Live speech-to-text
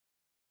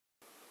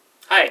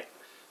Hi,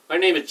 my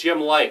name is Jim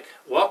Like.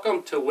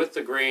 Welcome to With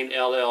the Grain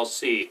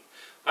LLC.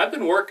 I've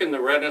been working the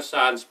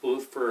Renaissance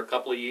booth for a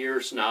couple of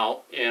years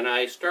now, and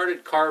I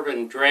started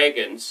carving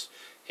dragons,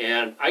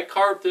 and I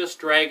carved this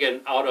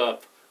dragon out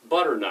of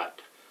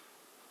butternut.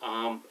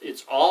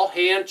 It's all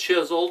hand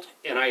chiseled,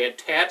 and I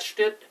attached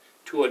it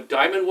to a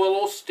diamond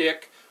willow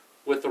stick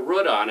with a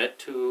root on it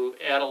to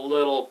add a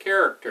little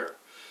character.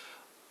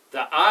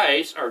 The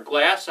eyes are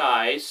glass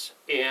eyes,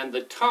 and the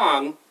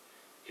tongue,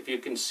 if you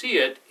can see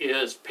it,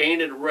 is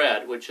painted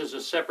red, which is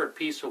a separate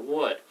piece of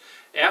wood.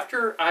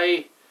 After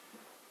I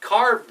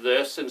carved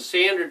this and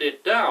sanded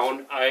it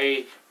down,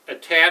 I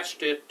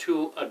attached it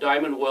to a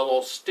diamond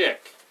willow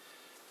stick.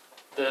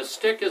 The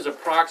stick is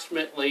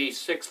approximately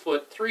 6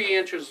 foot 3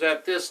 inches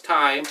at this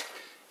time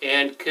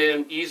and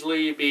can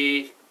easily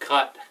be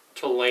cut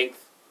to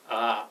length.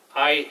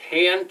 I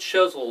hand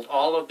chiseled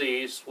all of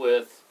these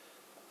with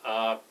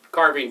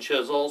carving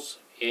chisels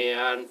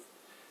and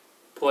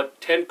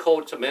put 10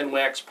 coats of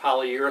Minwax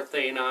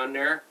polyurethane on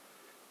there,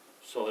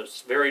 so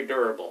it's very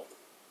durable.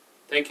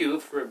 Thank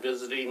you for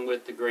visiting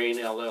With the Grain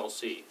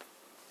LLC.